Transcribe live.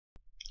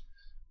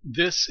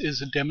This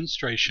is a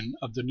demonstration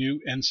of the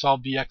new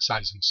NSolVx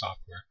sizing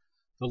software,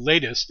 the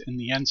latest in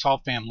the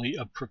NSol family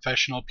of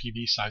professional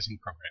PV sizing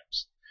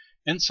programs.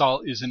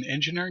 NSol is an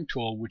engineering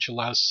tool which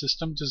allows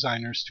system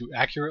designers to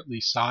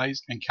accurately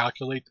size and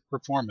calculate the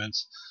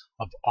performance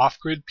of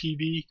off-grid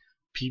PV,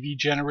 PV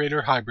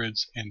generator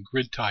hybrids, and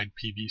grid-tied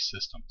PV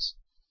systems.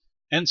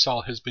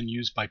 NSol has been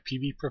used by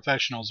PV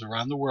professionals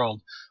around the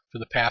world for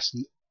the past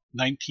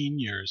 19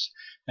 years,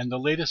 and the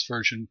latest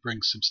version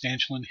brings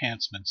substantial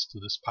enhancements to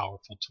this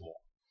powerful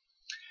tool.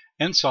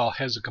 NSol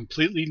has a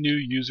completely new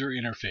user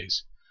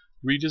interface,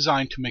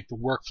 redesigned to make the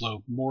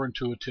workflow more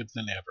intuitive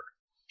than ever.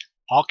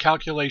 All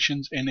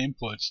calculations and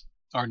inputs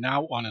are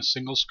now on a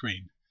single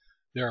screen.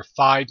 There are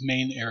 5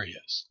 main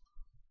areas.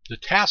 The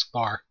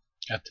taskbar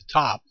at the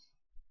top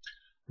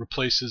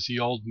replaces the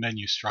old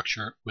menu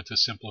structure with a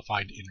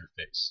simplified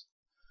interface.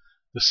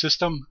 The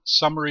system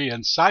summary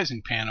and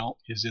sizing panel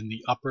is in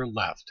the upper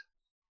left.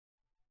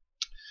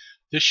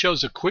 This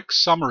shows a quick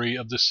summary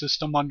of the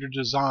system under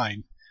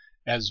design,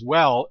 as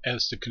well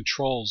as the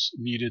controls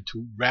needed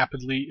to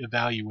rapidly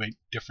evaluate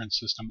different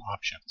system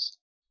options.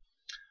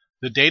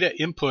 The data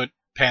input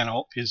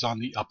panel is on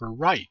the upper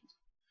right.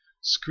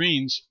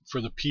 Screens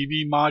for the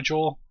PV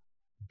module,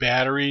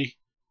 battery,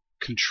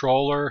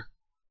 controller,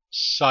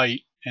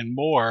 site, and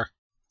more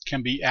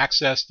can be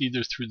accessed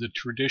either through the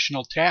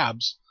traditional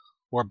tabs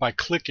or by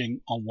clicking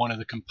on one of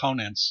the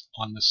components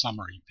on the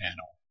summary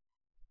panel.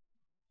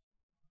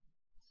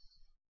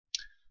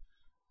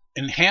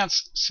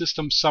 Enhanced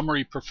System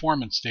Summary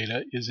Performance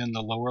data is in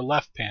the lower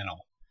left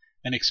panel.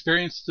 An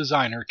experienced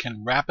designer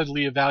can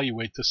rapidly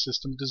evaluate the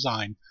system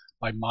design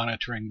by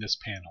monitoring this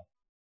panel.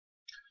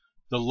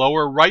 The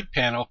lower right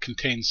panel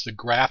contains the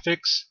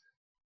graphics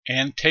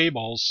and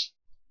tables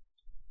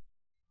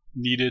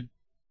needed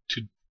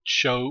to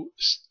show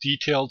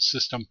detailed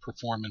system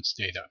performance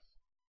data.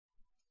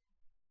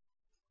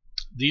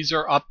 These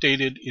are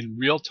updated in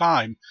real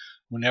time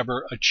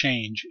whenever a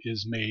change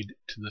is made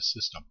to the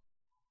system.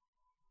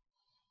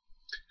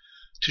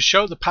 To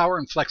show the power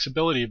and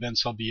flexibility of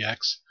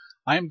NSolVx,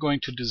 I am going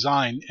to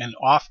design an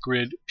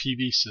off-grid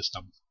PV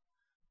system.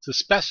 The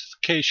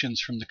specifications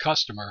from the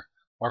customer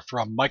are for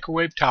a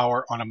microwave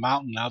tower on a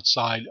mountain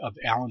outside of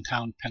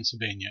Allentown,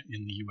 Pennsylvania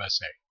in the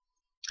USA.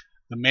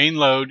 The main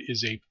load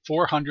is a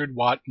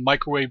 400-watt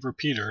microwave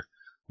repeater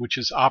which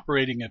is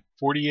operating at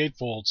 48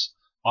 volts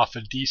off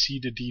a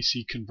DC to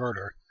DC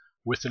converter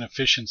with an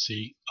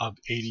efficiency of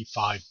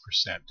 85%.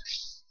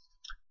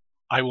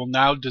 I will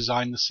now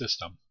design the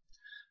system.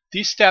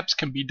 These steps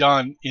can be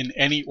done in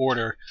any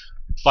order,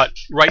 but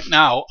right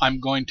now I'm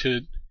going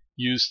to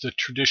use the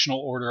traditional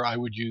order I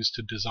would use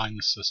to design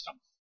the system.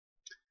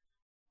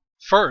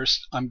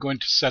 First, I'm going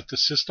to set the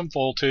system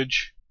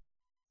voltage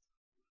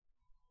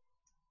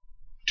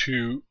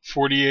to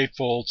 48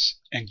 volts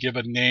and give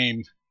a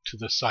name to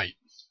the site.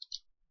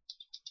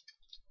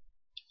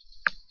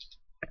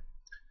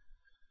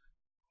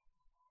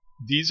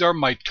 These are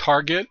my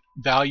target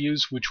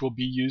values which will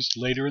be used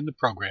later in the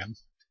program.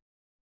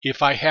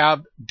 If I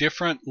have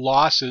different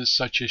losses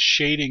such as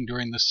shading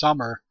during the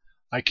summer,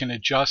 I can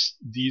adjust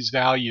these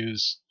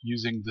values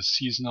using the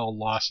seasonal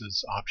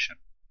losses option.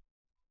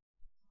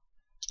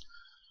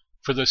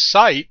 For the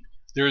site,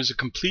 there is a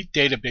complete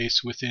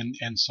database within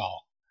NSol.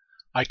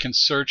 I can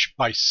search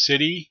by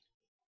city,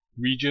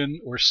 region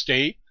or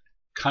state,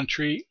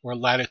 country, or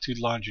latitude,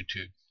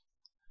 longitude.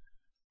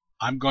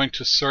 I'm going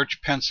to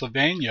search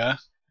Pennsylvania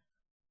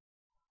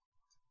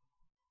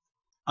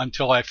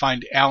until I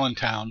find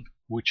Allentown,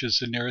 which is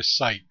the nearest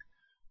site.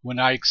 When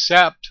I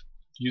accept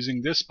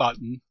using this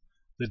button,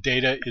 the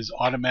data is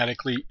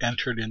automatically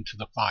entered into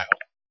the file.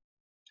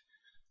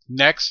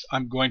 Next,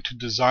 I'm going to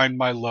design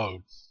my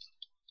load.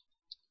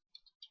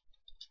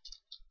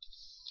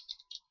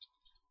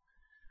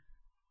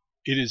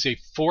 It is a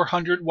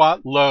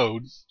 400-watt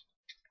load,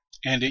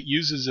 and it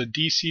uses a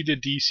DC to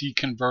DC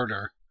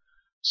converter,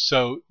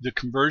 so the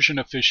conversion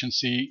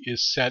efficiency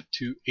is set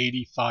to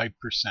 85%.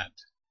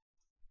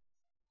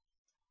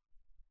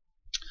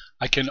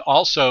 I can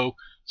also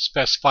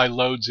specify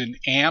loads in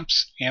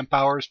amps, amp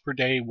hours per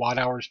day, watt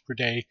hours per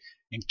day,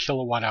 and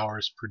kilowatt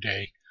hours per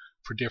day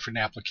for different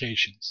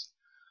applications.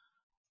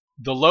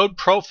 The load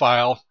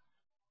profile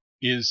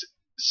is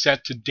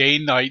set to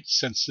day-night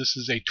since this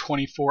is a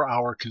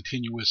 24-hour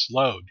continuous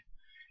load.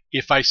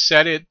 If I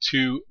set it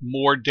to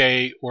more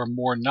day or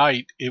more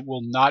night, it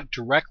will not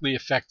directly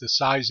affect the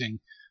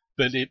sizing,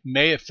 but it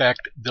may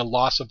affect the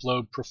loss of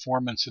load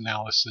performance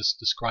analysis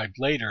described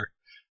later,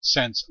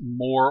 since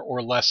more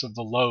or less of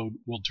the load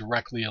will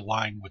directly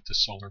align with the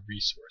solar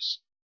resource.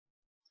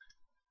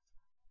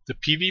 The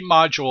PV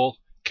module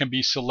can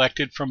be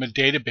selected from a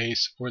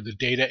database or the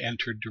data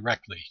entered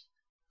directly.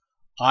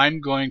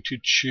 I'm going to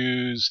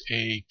choose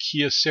a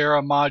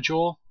Kyocera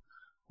module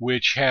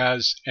which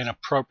has an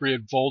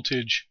appropriate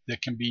voltage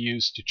that can be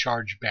used to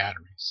charge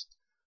batteries.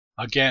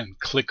 Again,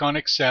 click on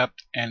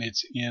accept and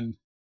it's in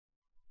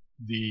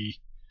the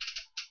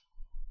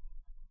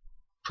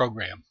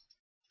program.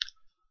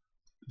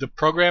 the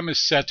program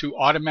is set to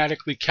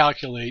automatically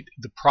calculate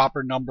the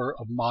proper number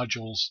of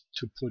modules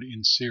to put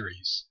in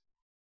series.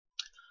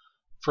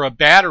 For a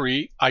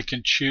battery, I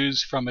can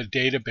choose from a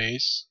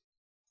database,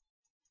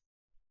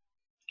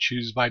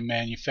 choose by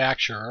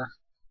manufacturer,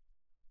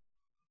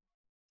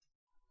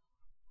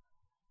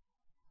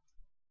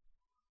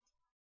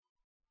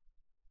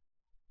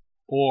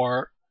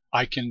 or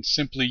I can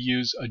simply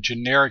use a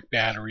generic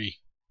battery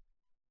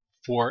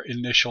for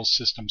initial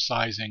system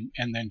sizing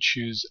and then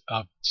choose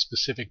a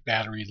specific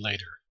battery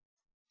later.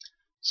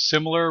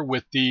 Similar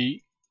with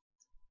the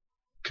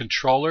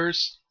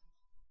controllers,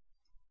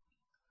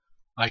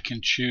 I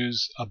can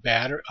choose a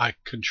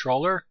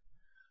controller,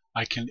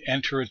 I can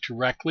enter it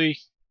directly,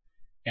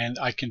 and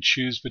I can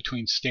choose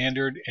between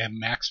standard and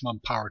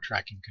maximum power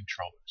tracking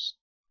controllers.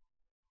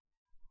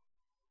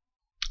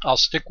 I'll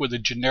stick with a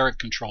generic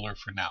controller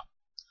for now.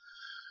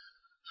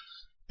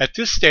 At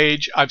this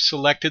stage, I've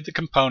selected the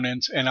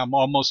components and I'm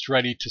almost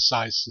ready to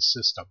size the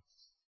system.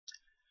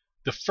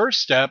 The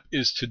first step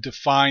is to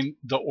define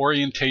the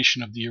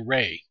orientation of the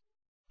array.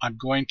 I'm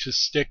going to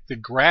stick the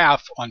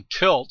graph on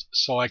tilt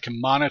so I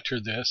can monitor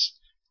this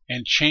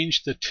and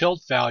change the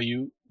tilt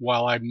value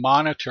while I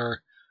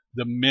monitor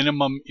the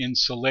minimum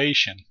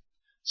insolation.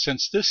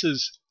 Since this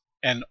is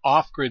an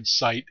off-grid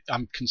site,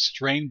 I'm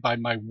constrained by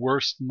my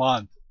worst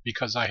month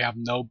because I have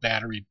no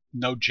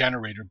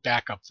generator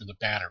backup for the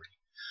battery.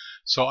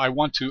 So I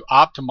want to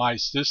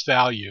optimize this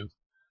value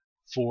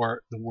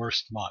for the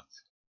worst month.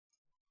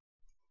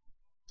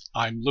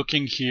 I'm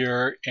looking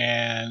here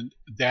and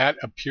that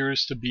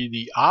appears to be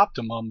the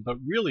optimum, but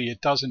really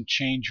it doesn't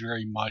change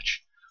very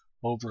much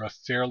over a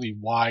fairly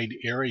wide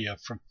area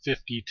from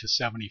 50 to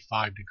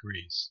 75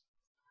 degrees.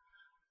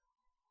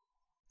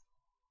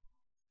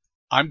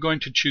 I'm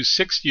going to choose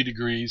 60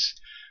 degrees,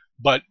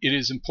 but it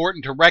is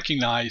important to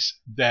recognize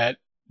that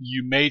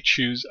you may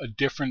choose a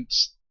different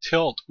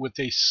tilt with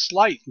a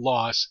slight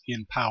loss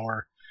in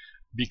power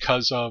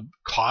because of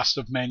cost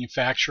of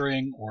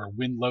manufacturing or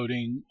wind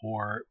loading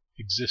or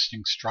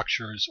existing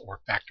structures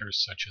or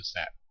factors such as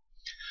that.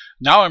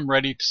 Now I'm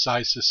ready to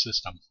size the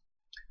system.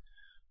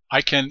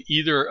 I can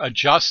either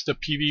adjust the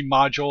PV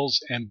modules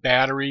and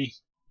battery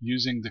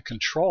using the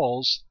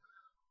controls,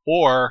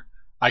 or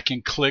I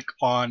can click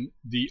on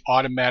the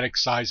automatic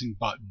sizing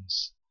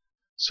buttons.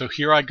 So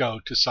here I go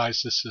to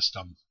size the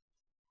system.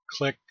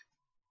 Click,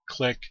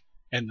 click,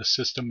 and the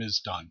system is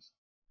done.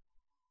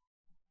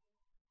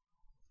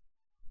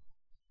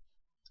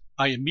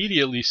 I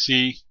immediately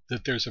see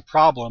that there's a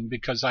problem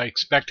because I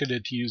expected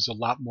it to use a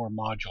lot more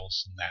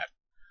modules than that.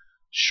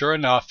 Sure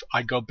enough,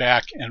 I go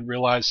back and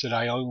realize that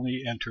I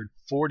only entered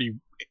 40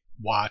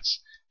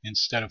 watts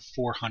instead of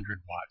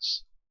 400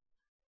 watts.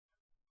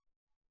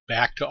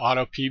 Back to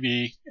Auto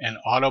PV and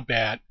Auto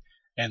BAT,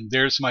 and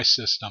there's my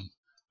system.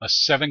 A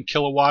 7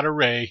 kilowatt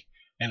array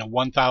and a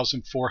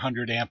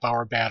 1,400 amp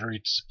hour battery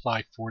to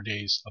supply 4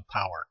 days of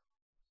power.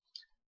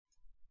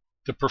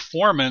 The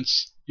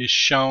performance is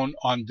shown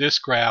on this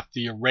graph,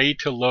 the array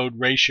to load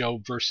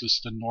ratio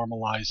versus the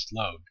normalized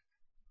load.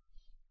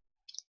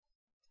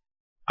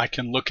 I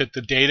can look at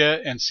the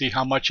data and see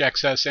how much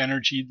excess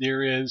energy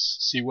there is,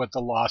 see what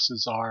the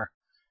losses are,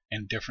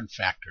 and different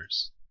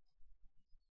factors.